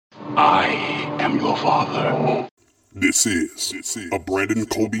I am your father. This is a Brandon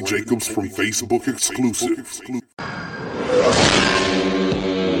Kobe Jacobs from Facebook exclusive.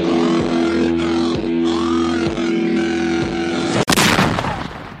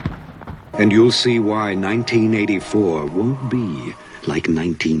 And you'll see why 1984 won't be like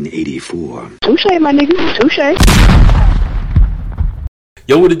 1984. Touche, my nigga. Touche.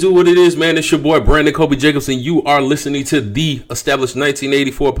 Yo, what it do, what it is, man? It's your boy, Brandon Kobe Jacobs, and you are listening to the Established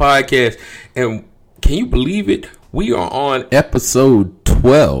 1984 podcast. And can you believe it? We are on episode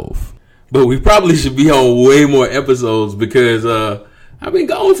 12. But we probably should be on way more episodes because I've been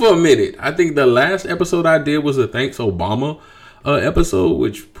gone for a minute. I think the last episode I did was a Thanks Obama episode,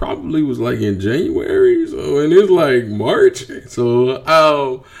 which probably was like in January. And it's like March.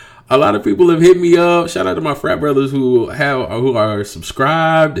 So a lot of people have hit me up. Shout out to my frat brothers who are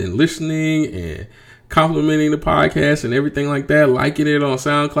subscribed and listening and complimenting the podcast and everything like that, liking it on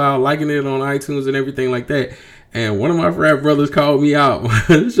SoundCloud, liking it on iTunes and everything like that. And one of my frat brothers called me out.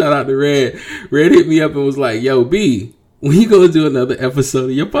 Shout out to Red. Red hit me up and was like, "Yo, B, when you gonna do another episode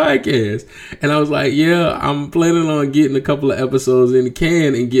of your podcast?" And I was like, "Yeah, I'm planning on getting a couple of episodes in the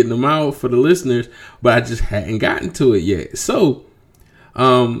can and getting them out for the listeners, but I just hadn't gotten to it yet." So,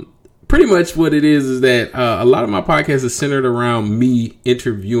 pretty much what it is that a lot of my podcast is centered around me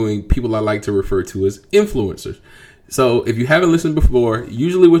interviewing people I like to refer to as influencers. So if you haven't listened before,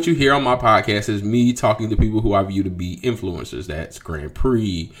 usually what you hear on my podcast is me talking to people who I view to be influencers. That's Grand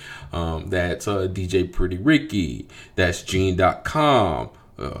Prix, that's DJ Pretty Ricky, that's Gene.com,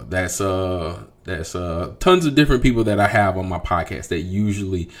 that's tons of different people that I have on my podcast that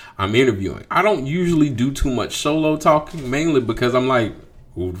usually I'm interviewing. I don't usually do too much solo talking, mainly because I'm like,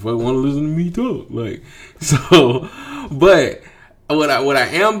 who the fuck want to listen to me talk? Like, so, but what I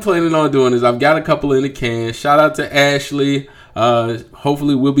am planning on doing is I've got a couple in the can. Shout out to Ashley.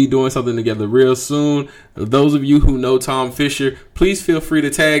 Hopefully we'll be doing something together real soon. Those of you who know Tom Fisher, please feel free to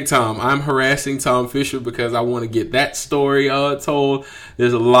tag Tom. I'm harassing Tom Fisher because I want to get that story told.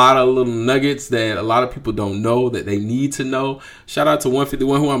 There's a lot of little nuggets that a lot of people don't know that they need to know. Shout out to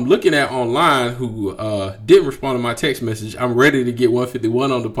 151 who I'm looking at online who did respond to my text message. I'm ready to get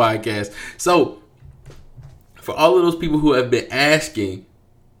 151 on the podcast. So for all of those people who have been asking,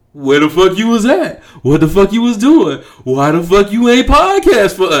 where the fuck you was at? What the fuck you was doing? Why the fuck you ain't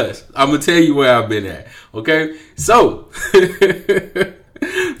podcast for us? I'm going to tell you where I've been at. Okay. So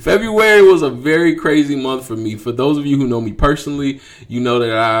February was a very crazy month for me. For those of you who know me personally, you know that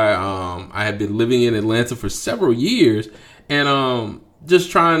I have been living in Atlanta for several years and,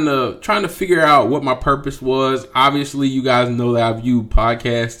 just trying to figure out what my purpose was. Obviously, you guys know that I view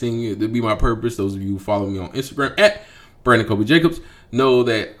podcasting to be my purpose. Those of you who follow me on Instagram at Brandon Kobe Jacobs know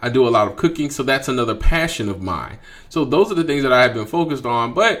that I do a lot of cooking. So that's another passion of mine. So those are the things that I have been focused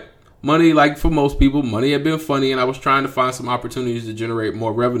on. But money, like for most people, money had been funny. And I was trying to find some opportunities to generate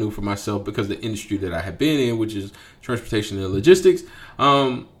more revenue for myself because the industry that I have been in, which is transportation and logistics,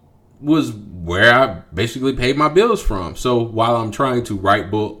 was where I basically paid my bills from. So while I'm trying to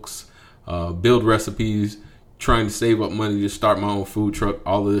write books, build recipes, trying to save up money to start my own food truck,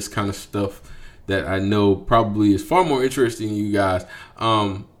 all of this kind of stuff that I know probably is far more interesting to you guys.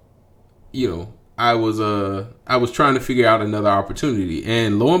 I was trying to figure out another opportunity,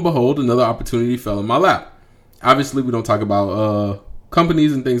 and lo and behold, another opportunity fell in my lap. Obviously, we don't talk about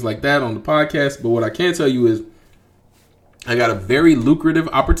companies and things like that on the podcast, but what I can tell you is I got a very lucrative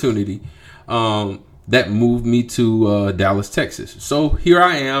opportunity that moved me to Dallas, Texas. So here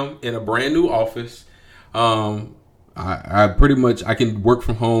I am in a brand new office. I pretty much, I can work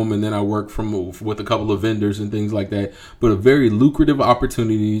from home and then I work with a couple of vendors and things like that. But a very lucrative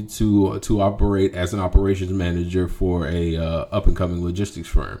opportunity to operate as an operations manager for a up and coming logistics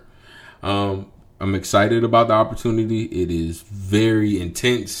firm. I'm excited about the opportunity. It is very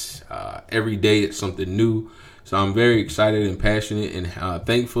intense. Every day it's something new. So I'm very excited and passionate and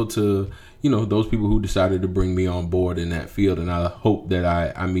thankful to, those people who decided to bring me on board in that field. And I hope that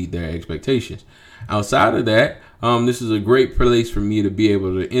I meet their expectations. Outside of that, this is a great place for me to be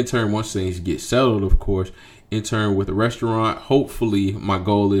able to intern once things get settled, of course, intern with a restaurant. Hopefully, my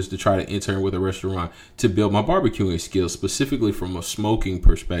goal is to try to intern with a restaurant to build my barbecuing skills, specifically from a smoking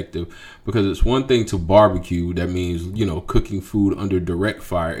perspective, because it's one thing to barbecue. That means, cooking food under direct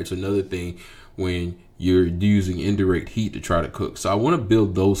fire. It's another thing when you're using indirect heat to try to cook. So I want to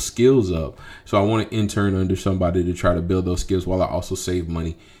build those skills up. So I want to intern under somebody to try to build those skills while I also save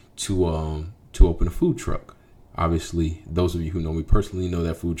money to open a food truck. Obviously, those of you who know me personally know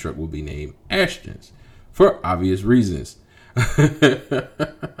that food truck will be named Ashton's for obvious reasons.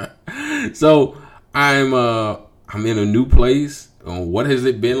 So I'm in a new place. What has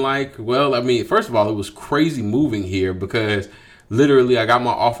it been like? Well, I mean, first of all, it was crazy moving here because literally I got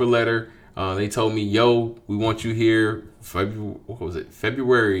my offer letter. They told me, yo, we want you here. February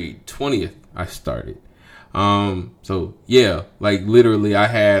 20th, I started. So yeah, like literally I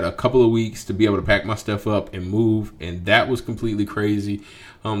had a couple of weeks to be able to pack my stuff up and move. And that was completely crazy.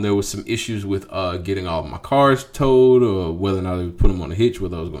 There was some issues with, getting all of my cars towed or whether or not I would put them on a hitch,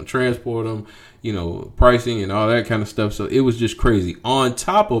 whether I was going to transport them, pricing and all that kind of stuff. So it was just crazy. On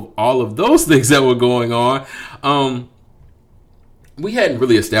top of all of those things that were going on, we hadn't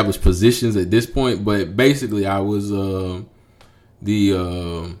really established positions at this point, but basically I was, I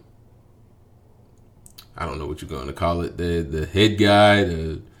don't know what you're going to call it, the head guy,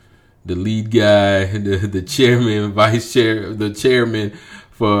 the lead guy, the chairman, vice chair, the chairman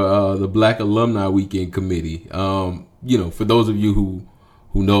for the Black Alumni Weekend Committee. For those of you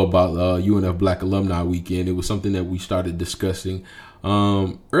who know about UNF Black Alumni Weekend, it was something that we started discussing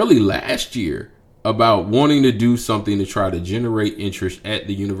early last year about wanting to do something to try to generate interest at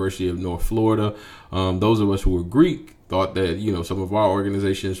the University of North Florida. Those of us who were Greek thought that, some of our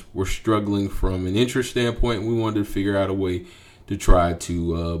organizations were struggling from an interest standpoint. We wanted to figure out a way to try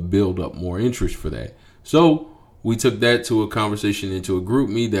to build up more interest for that. So we took that to a conversation into a group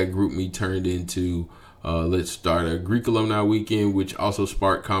meet. That group meet turned into let's start a Greek Alumni Weekend, which also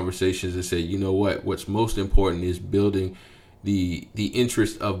sparked conversations and said, what's most important is building the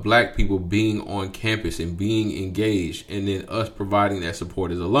interest of Black people being on campus and being engaged, and then us providing that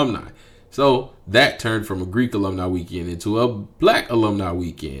support as alumni. So that turned from a Greek Alumni Weekend into a Black Alumni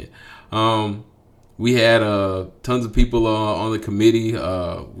Weekend. We had tons of people on the committee.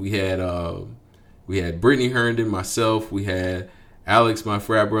 We had Brittany Herndon, myself. We had Alex, my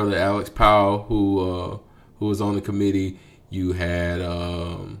frat brother, Alex Powell, who was on the committee. You had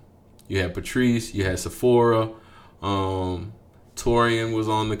Patrice. You had Sephora. Torian was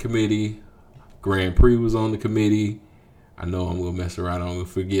on the committee. Grand Prix was on the committee. I know I'm going to mess around. I'm going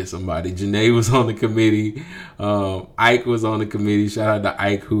to forget somebody. Janae was on the committee. Ike was on the committee. Shout out to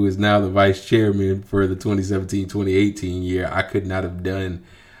Ike, who is now the vice chairman for the 2017-2018 year. I could not have done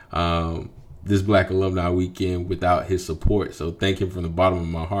this Black Alumni Weekend without his support. So thank him from the bottom of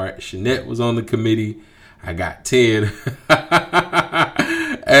my heart. Shanette was on the committee. I got 10.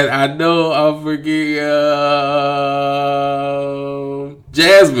 And I know I'll forget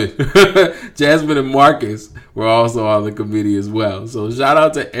Jasmine. Jasmine and Marcus were also on the committee as well. So shout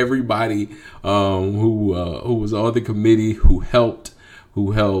out to everybody who was on the committee, who helped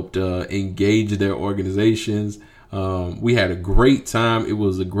engage their organizations. We had a great time. It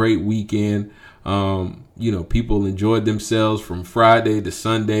was a great weekend. People enjoyed themselves from Friday to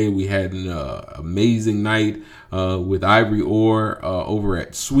Sunday. We had an amazing night with Ivory Orr over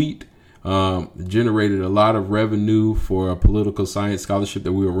at Sweet. Generated a lot of revenue for a political science scholarship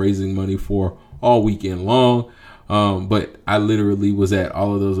that we were raising money for all weekend long. But I literally was at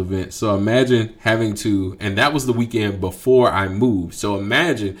all of those events. So imagine having to, and that was the weekend before I moved. So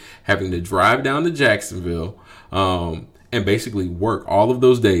imagine having to drive down to Jacksonville, and basically work all of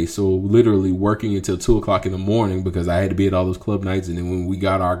those days. So literally working until 2:00 in the morning because I had to be at all those club nights. And then when we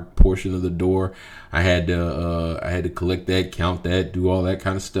got our portion of the door, I had to collect that, count that, do all that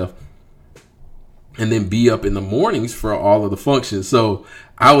kind of stuff, and then be up in the mornings for all of the functions. So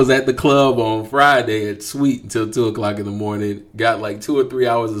I was at the club on Friday at Sweet until 2:00 in the morning, got like 2 or 3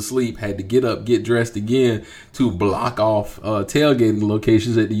 hours of sleep, had to get up, get dressed again to block off tailgating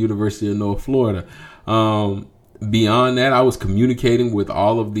locations at the University of North Florida. Beyond that, I was communicating with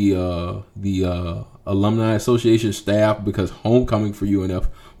all of the Alumni Association staff because homecoming for UNF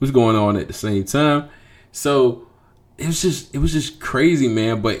was going on at the same time. So it was just crazy,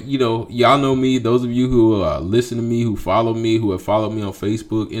 man. But y'all know me. Those of you who listen to me, who follow me, who have followed me on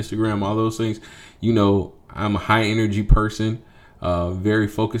Facebook, Instagram, all those things, I'm a high energy person, very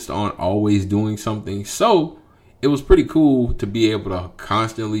focused on always doing something. So it was pretty cool to be able to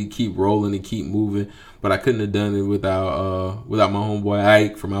constantly keep rolling and keep moving. But I couldn't have done it without my homeboy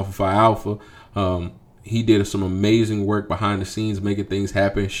Ike from Alpha Phi Alpha. He did some amazing work behind the scenes, making things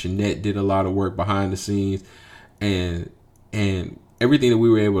happen. Shanette did a lot of work behind the scenes, and everything that we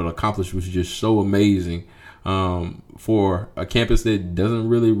were able to accomplish was just so amazing for a campus that doesn't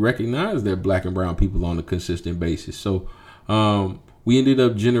really recognize their Black and brown people on a consistent basis. So we ended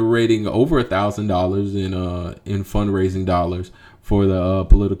up generating over $1,000 in fundraising dollars for the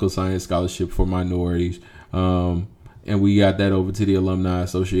political science scholarship for minorities. And we got that over to the Alumni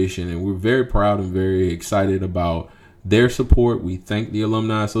Association, and we're very proud and very excited about their support. We thank the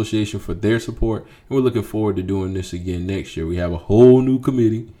Alumni Association for their support, and we're looking forward to doing this again next year. We have a whole new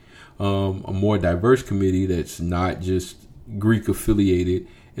committee, a more diverse committee that's not just, Greek affiliated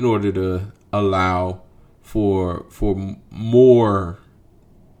in order to allow for more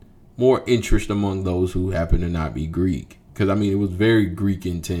interest among those who happen to not be Greek. Because, I mean, it was very Greek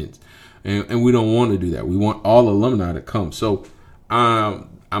intense. And we don't want to do that. We want all alumni to come. So I'm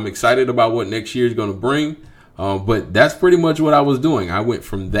excited about what next year is going to bring. But that's pretty much what I was doing. I went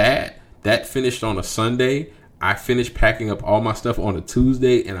from that finished on a Sunday. I finished packing up all my stuff on a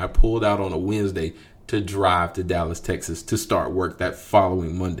Tuesday, and I pulled out on a Wednesday to drive to Dallas, Texas to start work that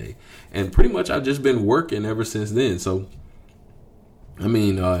following Monday. And pretty much I've just been working ever since then. So, I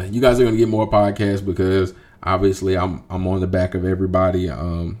mean, you guys are going to get more podcasts because obviously I'm on the back of everybody.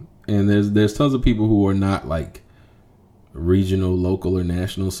 And there's tons of people who are not like regional, local, or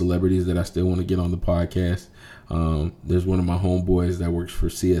national celebrities that I still want to get on the podcast. There's one of my homeboys that works for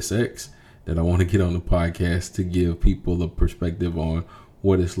CSX that I want to get on the podcast to give people a perspective on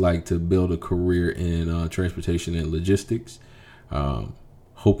what it's like to build a career in transportation and logistics.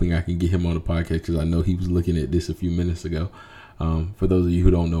 Hoping I can get him on the podcast because I know he was looking at this a few minutes ago. For those of you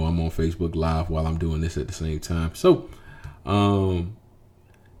who don't know, I'm on Facebook Live while I'm doing this at the same time. So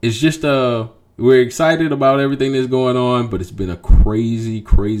it's just we're excited about everything that's going on, but it's been a crazy,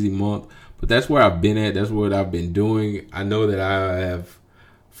 crazy month. But that's where I've been at. That's what I've been doing. I know that I have,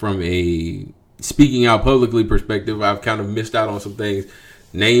 from a speaking out publicly perspective, I've kind of missed out on some things,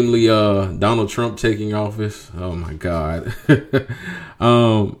 namely Donald Trump taking office. Oh my God.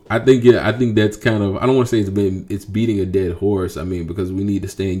 I think that's kind of, I don't want to say it's beating a dead horse. I mean, because we need to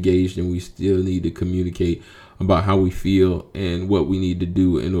stay engaged and we still need to communicate about how we feel and what we need to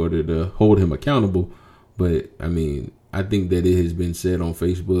do in order to hold him accountable. But I mean, I think that it has been said on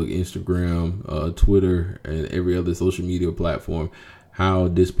Facebook, Instagram, Twitter, and every other social media platform how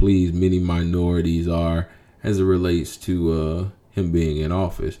displeased many minorities are as it relates to him being in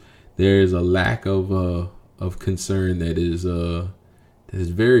office. There is a lack of concern that is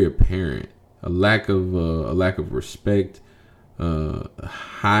very apparent. A lack of respect, a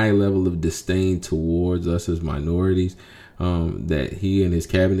high level of disdain towards us as minorities that he and his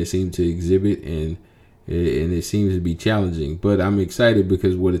cabinet seem to exhibit, and it seems to be challenging. But I'm excited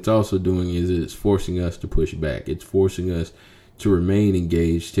because what it's also doing is it's forcing us to push back. It's forcing us to remain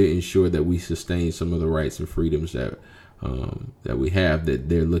engaged to ensure that we sustain some of the rights and freedoms that we have that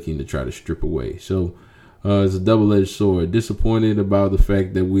they're looking to try to strip away. So it's a double-edged sword. Disappointed about the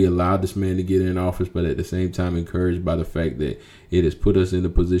fact that we allowed this man to get in office, but at the same time encouraged by the fact that it has put us in a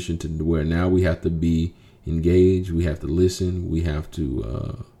position to where now we have to be engaged. We have to listen. We have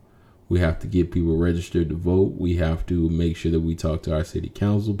to get people registered to vote. We have to make sure that we talk to our city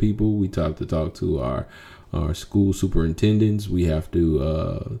council people. We have to talk to our school superintendents. We have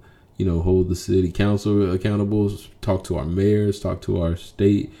to hold the city council accountable, talk to our mayors, talk to our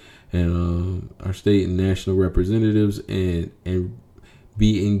state and national representatives, and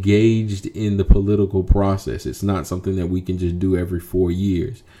be engaged in the political process. It's not something that we can just do every 4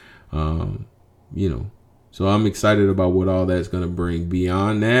 years. So I'm excited about what all that's going to bring.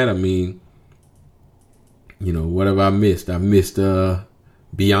 Beyond that, I mean, what have I missed? I missed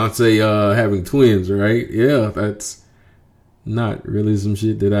Beyonce having twins, right? Yeah, that's not really some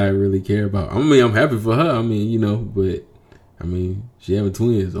shit that I really care about. I mean, I'm happy for her. I mean, but I mean, she having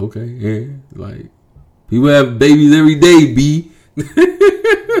twins, okay? Yeah, like people have babies every day, B.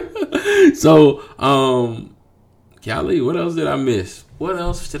 So, Callie, what else did I miss? What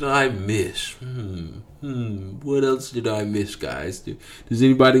else did I miss? What else did I miss, guys? Does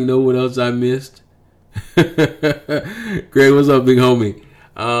anybody know what else I missed? Greg, what's up, big homie?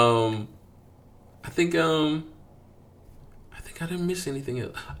 I think I didn't miss anything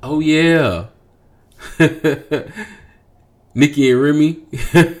else. Oh yeah. Nikki and Remy.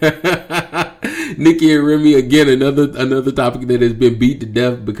 Nikki and Remy, again, another topic that has been beat to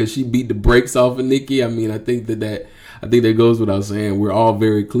death because she beat the brakes off of Nikki. I mean, I think that goes without saying. We're all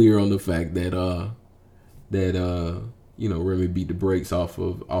very clear on the fact that Remy beat the brakes off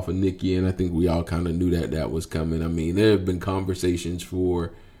of Nikki, and I think we all kind of knew that was coming. I mean, there have been conversations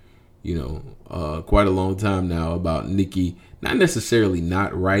for quite a long time now about Nikki not necessarily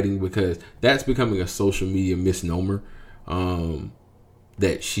not writing, because that's becoming a social media misnomer,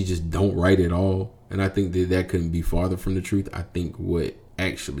 that she just don't write at all. And I think that couldn't be farther from the truth. I think what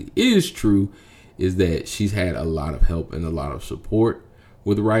actually is true is that she's had a lot of help and a lot of support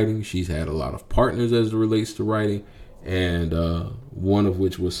with writing. She's had a lot of partners as it relates to writing, and one of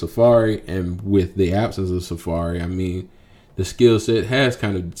which was Safari. And with the absence of Safari, I mean, the skill set has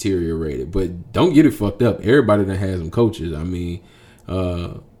kind of deteriorated. But don't get it fucked up. Everybody that has some coaches. I mean,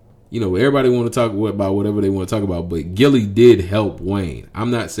 everybody want to talk about whatever they want to talk about, but Gilly did help Wayne.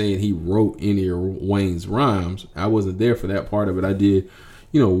 I'm not saying he wrote any of Wayne's rhymes. I wasn't there for that part of it. I did,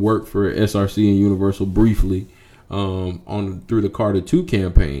 work for SRC and Universal briefly through the Carter 2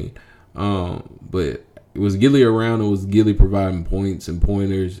 campaign. But it was Gilly around. It was Gilly providing points and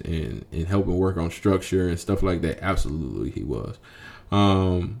pointers and helping work on structure and stuff like that. Absolutely, he was.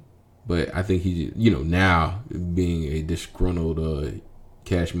 But I think he, now being a disgruntled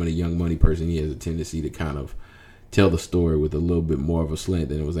Cash Money, Young Money person, he has a tendency to kind of tell the story with a little bit more of a slant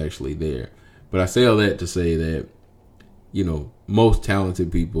than it was actually there. But I say all that to say that, most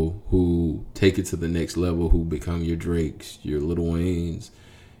talented people who take it to the next level, who become your Drakes, your Lil Waynes,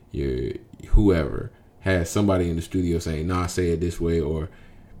 your whoever, has somebody in the studio saying, nah, say it this way, or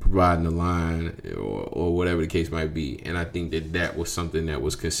providing a line, or whatever the case might be. And I think that was something that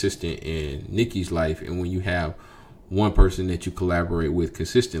was consistent in Nicki's life. And when you have one person that you collaborate with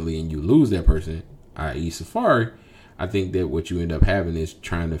consistently and you lose that person, i.e. Safari, I think that what you end up having is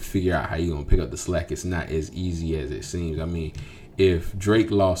trying to figure out how you're going to pick up the slack. It's not as easy as it seems. I mean, if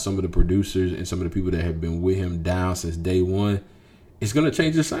Drake lost some of the producers and some of the people that have been with him down since day one, it's going to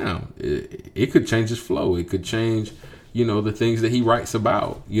change his sound. It could change his flow. It could change, the things that he writes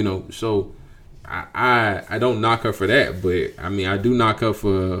about, So I don't knock her for that, but I mean, I do knock her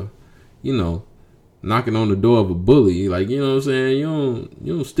for, knocking on the door of a bully. Like, you know what I'm saying? You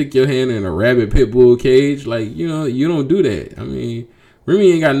don't stick your hand in a rabid pit bull cage. Like, you don't do that. I mean,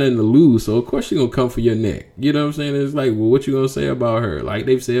 Remy ain't got nothing to lose, so of course she gonna come for your neck. You know what I'm saying? It's like, well, what you gonna say about her? Like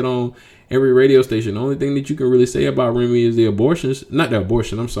they've said on every radio station, the only thing that you can really say about Remy is the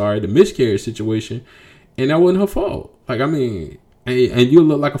miscarriage situation, and that wasn't her fault. Like, I mean, and you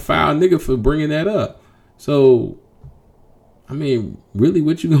look like a foul nigga for bringing that up. So, I mean, really,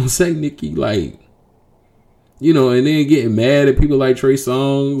 what you gonna say, Nicki? Like, and then getting mad at people like Trey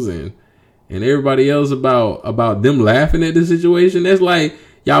Songz and everybody else about them laughing at the situation. That's like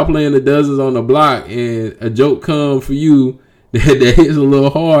y'all playing the dozens on the block and a joke come for you that hits a little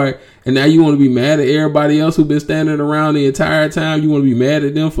hard, and now you want to be mad at everybody else who been standing around the entire time. You want to be mad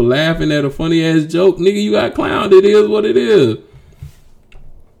at them for laughing at a funny ass joke. Nigga, you got clowned. It is what it is.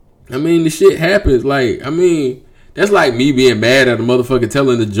 I mean, the shit happens. Like, I mean, that's like me being mad at a motherfucker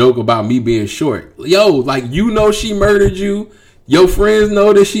telling the joke about me being short. Yo, like, she murdered you. Your friends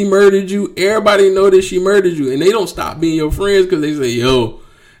know that she murdered you. Everybody know that she murdered you. And they don't stop being your friends because they say, yo,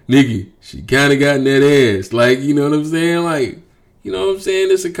 Nicki, she kind of got in that ass. Like, you know what I'm saying? Like, you know what I'm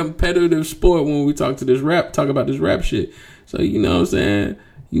saying? It's a competitive sport when we talk about this rap shit. So, you know what I'm saying?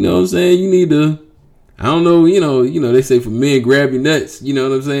 You need to, I don't know, they say for men, grab your nuts. You know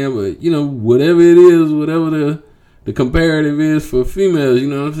what I'm saying? But, whatever it is, whatever the comparative is for females, you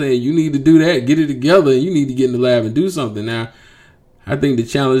know what I'm saying? You need to do that, get it together, and you need to get in the lab and do something. Now, I think the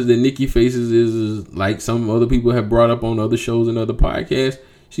challenge that Nicki faces is like some other people have brought up on other shows and other podcasts.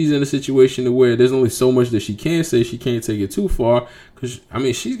 She's in a situation where there's only so much that she can say. She can't take it too far because, I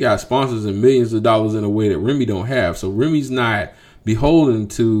mean, she's got sponsors and millions of dollars in a way that Remy don't have. So Remy's not beholden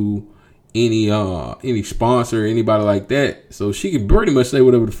to any sponsor or anybody like that. So she can pretty much say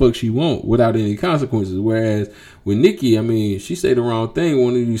whatever the fuck she want without any consequences. Whereas with Nicki, I mean, she say the wrong thing,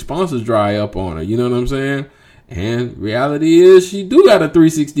 one of these sponsors dry up on her. You know what I'm saying? And reality is she do got a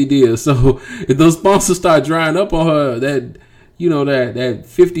 360 deal. So if those sponsors start drying up on her, that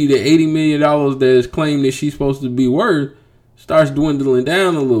 $50 to $80 million that is claimed that she's supposed to be worth starts dwindling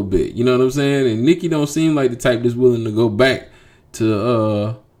down a little bit. You know what I'm saying? And Nicki don't seem like the type that's willing to go back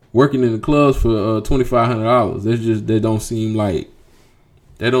to working in the clubs for $2,500.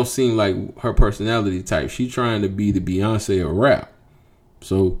 That don't seem like her personality type. She trying to be the Beyonce of rap.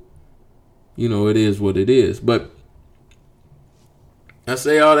 So, it is what it is. But I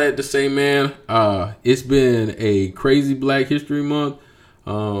say all that to say, man, it's been a crazy Black History Month.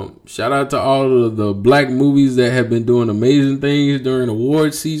 Shout out to all of the black movies that have been doing amazing things during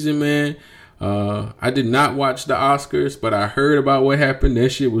award season, man. I did not watch the Oscars, but I heard about what happened. That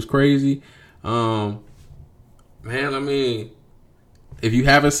shit was crazy. Man, I mean, if you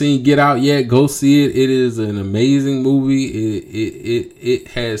haven't seen Get Out yet, go see it. It is an amazing movie. It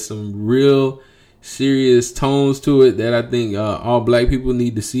has some real serious tones to it that I think all black people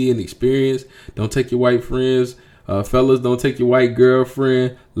need to see and experience. Don't take your white friends. Fellas, don't take your white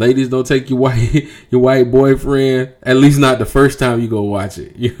girlfriend. Ladies, don't take your white boyfriend. At least not the first time you go watch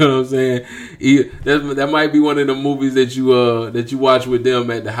it. You know what I'm saying? That might be one of the movies that you watch with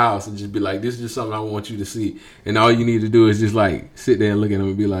them at the house and just be like, this is just something I want you to see. And all you need to do is just like sit there and look at them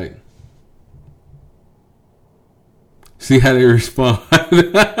and be like, see how they respond.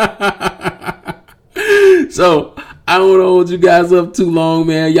 So I don't want to hold you guys up too long,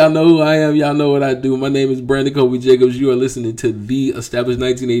 man. Y'all know who I am. Y'all know what I do. My name is Brandon Kobe Jacobs. You are listening to the Established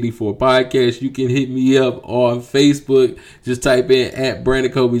 1984 podcast. You can hit me up on Facebook. Just type in at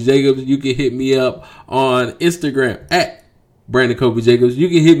Brandon Kobe Jacobs. You can hit me up on Instagram at Brandon Kobe Jacobs. You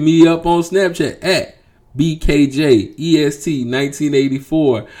can hit me up on Snapchat at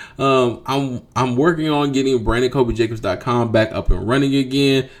BKJEST1984. I'm working on getting BrandonKobeJacobs.com back up and running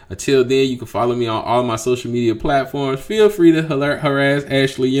again. Until then, you can follow me on all my social media platforms. Feel free to harass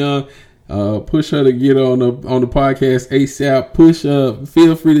Ashley Young. Push her to get on the podcast ASAP.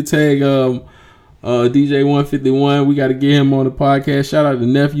 Feel free to tag DJ 151. We got to get him on the podcast. Shout out to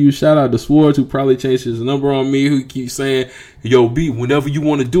Nephew. Shout out to Swords, who probably changed his number on me, who keeps saying, yo, B, whenever you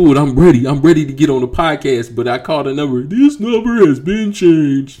want to do it, I'm ready. I'm ready to get on the podcast. But I called the number. This number has been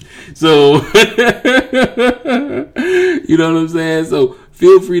changed. So, you know what I'm saying? So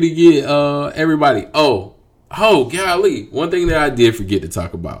feel free to get everybody. Oh, golly. One thing that I did forget to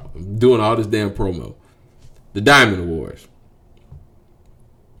talk about. I'm doing all this damn promo. The Diamond Awards.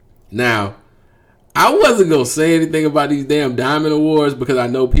 Now, I wasn't going to say anything about these damn Diamond Awards because I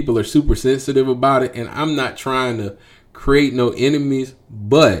know people are super sensitive about it, and I'm not trying to create no enemies,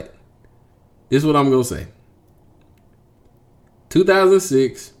 but this is what I'm going to say.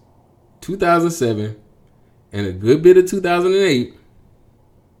 2006, 2007, and a good bit of 2008,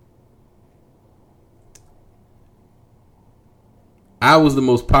 I was the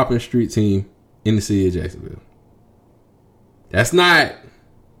most popping street team in the city of Jacksonville. That's not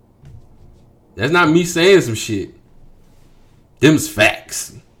me saying some shit. Them's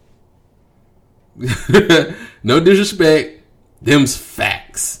facts. No disrespect. Them's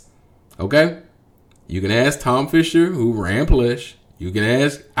facts. Okay? You can ask Tom Fisher, who ran Plush. You can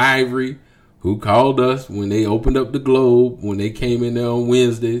ask Ivory, who called us when they opened up the Globe, when they came in there on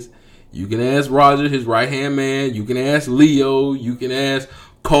Wednesdays. You can ask Roger, his right-hand man. You can ask Leo. You can ask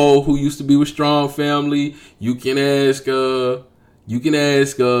Cole, who used to be with Strong Family. You can ask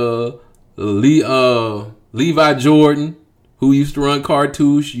Levi Jordan, who used to run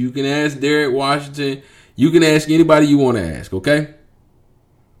Cartouche. You can ask Derek Washington. You can ask anybody you want to ask, okay?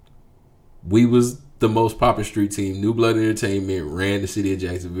 We was the most popular street team. New Blood Entertainment ran the city of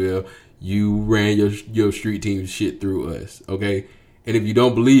Jacksonville. You ran your street team shit through us, okay? And if you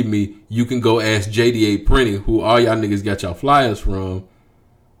don't believe me, you can go ask JDA Printing, who all y'all niggas got y'all flyers from,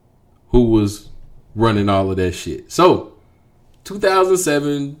 who was running all of that shit. So,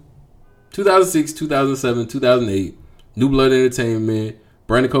 2006, 2007, 2008, New Blood Entertainment,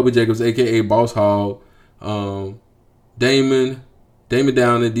 Brandon Kobe Jacobs, a.k.a. Boss Hog, Damon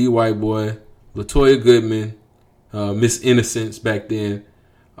Downer, D. White Boy, Latoya Goodman, Miss Innocence back then.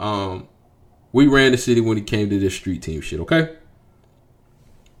 We ran the city when it came to this street team shit, okay?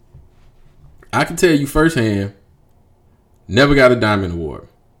 I can tell you firsthand, never got a Diamond Award.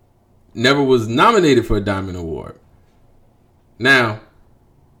 Never was nominated for a Diamond Award. Now,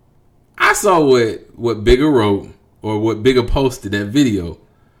 I saw what Bigga wrote, or what Bigga posted, that video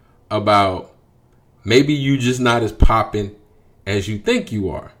about maybe you just not as popping as you think you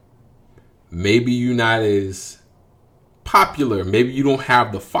are. Maybe you're not as popular. Maybe you don't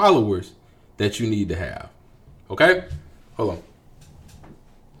have the followers that you need to have. Okay? Hold on.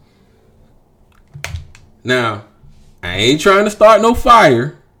 Now, I ain't trying to start no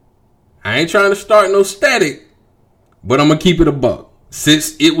fire. I ain't trying to start no static. But I'm going to keep it a buck.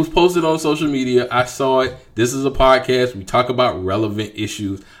 Since it was posted on social media, I saw it. This is a podcast. We talk about relevant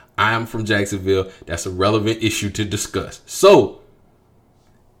issues. I am from Jacksonville. That's a relevant issue to discuss. So,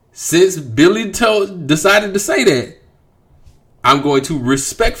 since Billy decided to say that, I'm going to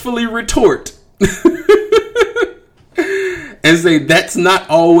respectfully retort and say that's not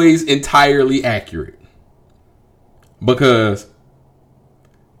always entirely accurate. Because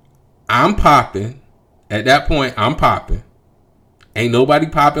I'm popping. At that point, I'm popping. Ain't nobody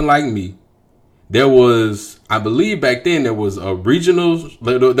popping like me. There was, I believe back then, there was a regional.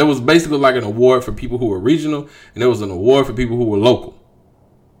 There was basically like an award for people who were regional, and there was an award for people who were local.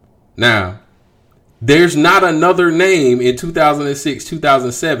 Now, there's not another name in 2006,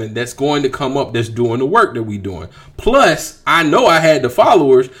 2007 that's going to come up that's doing the work that we doing. Plus, I know I had the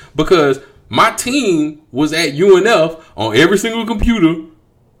followers because my team was at UNF on every single computer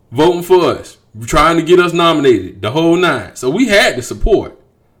voting for us, trying to get us nominated, the whole nine. So we had the support.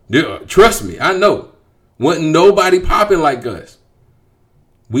 Trust me, I know. Wasn't nobody popping like us.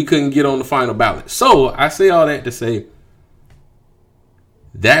 We couldn't get on the final ballot. So I say all that to say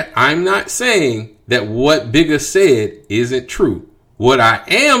that I'm not saying that what Bigga said isn't true. What I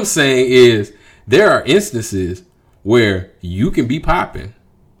am saying is there are instances where you can be popping.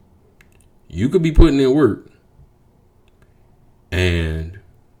 You could be putting in work. And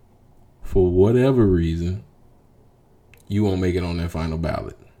for whatever reason, you won't make it on that final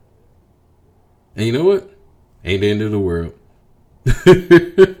ballot. And you know what? Ain't the end of the world.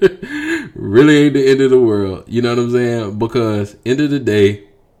 Really ain't the end of the world. You know what I'm saying? Because end of the day,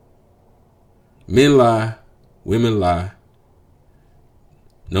 men lie, women lie,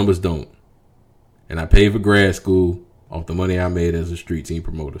 numbers don't. And I paid for grad school off the money I made as a street team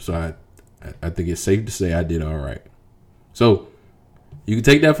promoter. So I think it's safe to say I did all right. So you can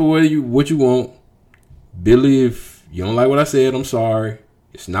take that for what you want. Billy, if you don't like what I said, I'm sorry.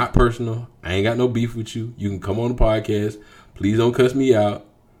 It's not personal. I ain't got no beef with you. You can come on the podcast. Please don't cuss me out.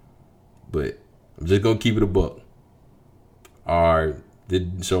 But I'm just going to keep it a buck. Are the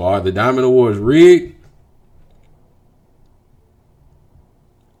Diamond Awards rigged?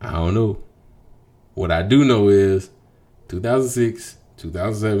 I don't know. What I do know is 2006,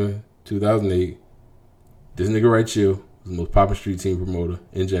 2007, 2008, this nigga right here was the most popular street team promoter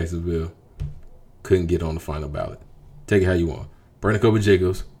in Jacksonville. Couldn't get on the final ballot. Take it how you want. Brandon Kobe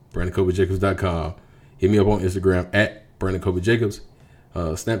Jacobs, BrandonKobeJacobs.com. Hit me up on Instagram at Brandon Kobe Jacobs.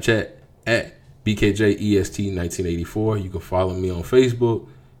 Snapchat at BKJEST1984. You can follow me on Facebook.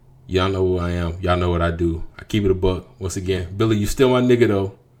 Y'all know who I am. Y'all know what I do. I keep it a buck. Once again, Billy, you still my nigga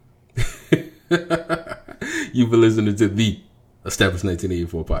though. You've been listening to the Established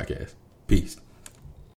 1984 podcast. Peace.